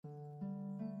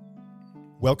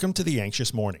Welcome to The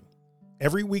Anxious Morning.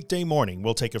 Every weekday morning,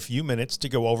 we'll take a few minutes to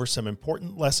go over some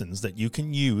important lessons that you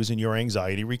can use in your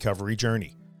anxiety recovery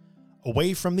journey.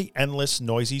 Away from the endless,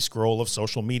 noisy scroll of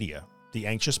social media, The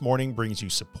Anxious Morning brings you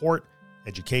support,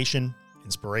 education,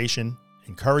 inspiration,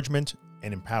 encouragement,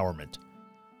 and empowerment.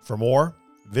 For more,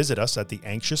 visit us at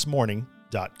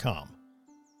theanxiousmorning.com.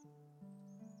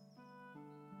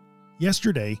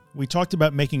 Yesterday, we talked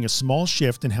about making a small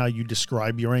shift in how you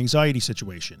describe your anxiety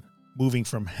situation, moving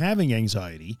from having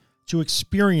anxiety to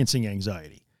experiencing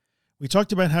anxiety. We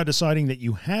talked about how deciding that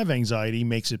you have anxiety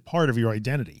makes it part of your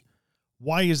identity.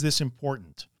 Why is this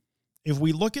important? If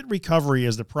we look at recovery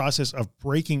as the process of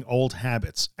breaking old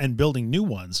habits and building new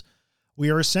ones, we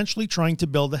are essentially trying to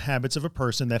build the habits of a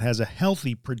person that has a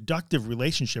healthy, productive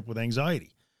relationship with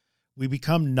anxiety. We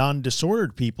become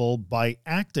non-disordered people by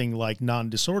acting like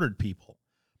non-disordered people.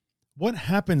 What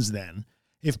happens then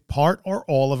if part or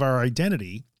all of our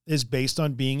identity is based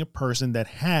on being a person that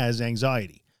has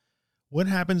anxiety? What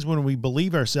happens when we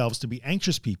believe ourselves to be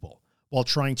anxious people while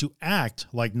trying to act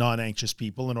like non-anxious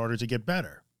people in order to get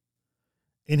better?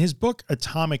 In his book,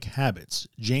 Atomic Habits,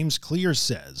 James Clear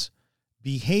says,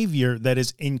 behavior that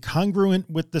is incongruent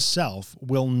with the self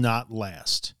will not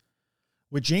last.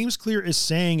 What James Clear is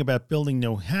saying about building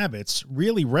new habits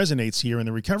really resonates here in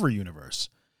the recovery universe.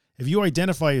 If you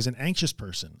identify as an anxious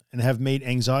person and have made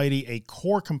anxiety a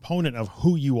core component of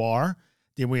who you are,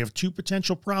 then we have two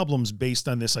potential problems based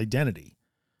on this identity.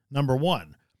 Number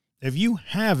one, if you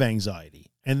have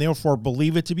anxiety and therefore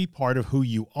believe it to be part of who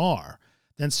you are,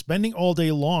 then spending all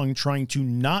day long trying to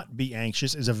not be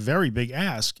anxious is a very big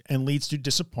ask and leads to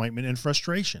disappointment and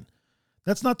frustration.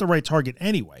 That's not the right target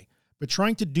anyway, but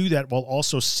trying to do that while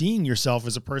also seeing yourself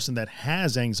as a person that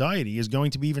has anxiety is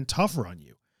going to be even tougher on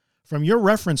you. From your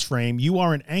reference frame, you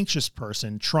are an anxious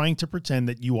person trying to pretend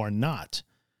that you are not.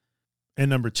 And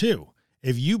number two,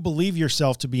 if you believe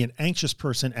yourself to be an anxious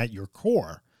person at your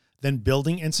core, then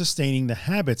building and sustaining the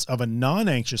habits of a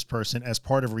non-anxious person as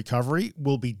part of recovery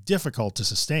will be difficult to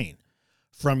sustain.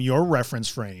 From your reference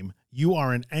frame, you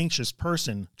are an anxious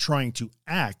person trying to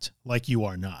act like you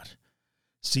are not.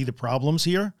 See the problems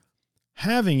here?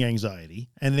 Having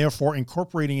anxiety, and therefore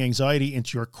incorporating anxiety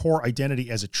into your core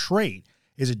identity as a trait,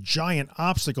 is a giant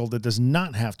obstacle that does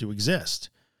not have to exist.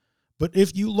 But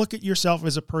if you look at yourself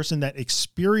as a person that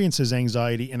experiences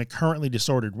anxiety in a currently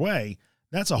disordered way,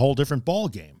 that's a whole different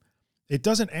ballgame. It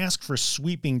doesn't ask for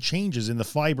sweeping changes in the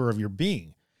fiber of your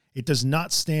being. It does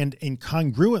not stand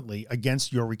incongruently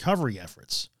against your recovery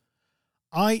efforts.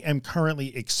 I am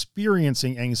currently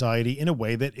experiencing anxiety in a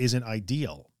way that isn't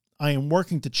ideal. I am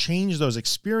working to change those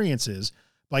experiences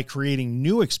by creating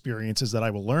new experiences that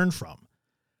I will learn from.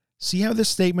 See how this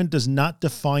statement does not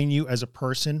define you as a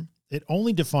person? It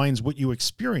only defines what you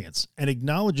experience and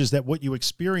acknowledges that what you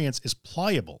experience is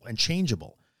pliable and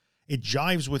changeable. It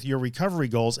jives with your recovery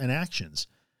goals and actions.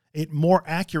 It more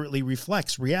accurately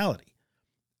reflects reality.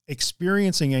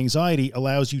 Experiencing anxiety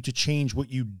allows you to change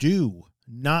what you do,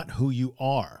 not who you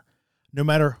are. No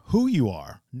matter who you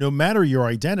are, no matter your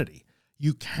identity,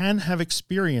 you can have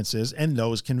experiences and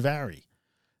those can vary.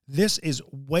 This is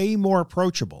way more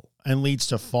approachable and leads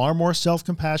to far more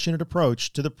self-compassionate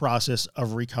approach to the process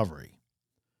of recovery.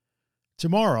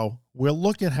 Tomorrow, we'll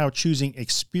look at how choosing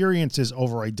experiences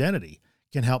over identity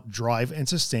can help drive and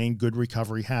sustain good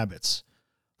recovery habits.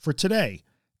 For today,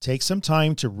 take some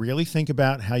time to really think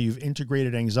about how you've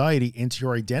integrated anxiety into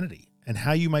your identity and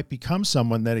how you might become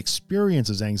someone that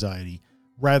experiences anxiety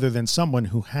rather than someone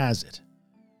who has it.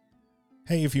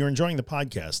 Hey, if you're enjoying the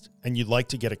podcast and you'd like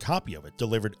to get a copy of it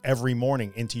delivered every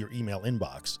morning into your email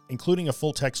inbox, including a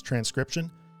full text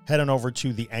transcription, head on over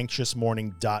to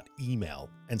theanxiousmorning.email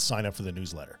and sign up for the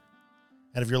newsletter.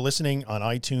 And if you're listening on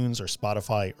iTunes or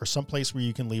Spotify or someplace where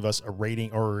you can leave us a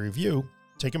rating or a review,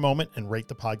 take a moment and rate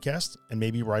the podcast and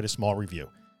maybe write a small review.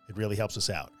 It really helps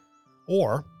us out.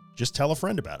 Or just tell a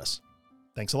friend about us.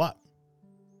 Thanks a lot.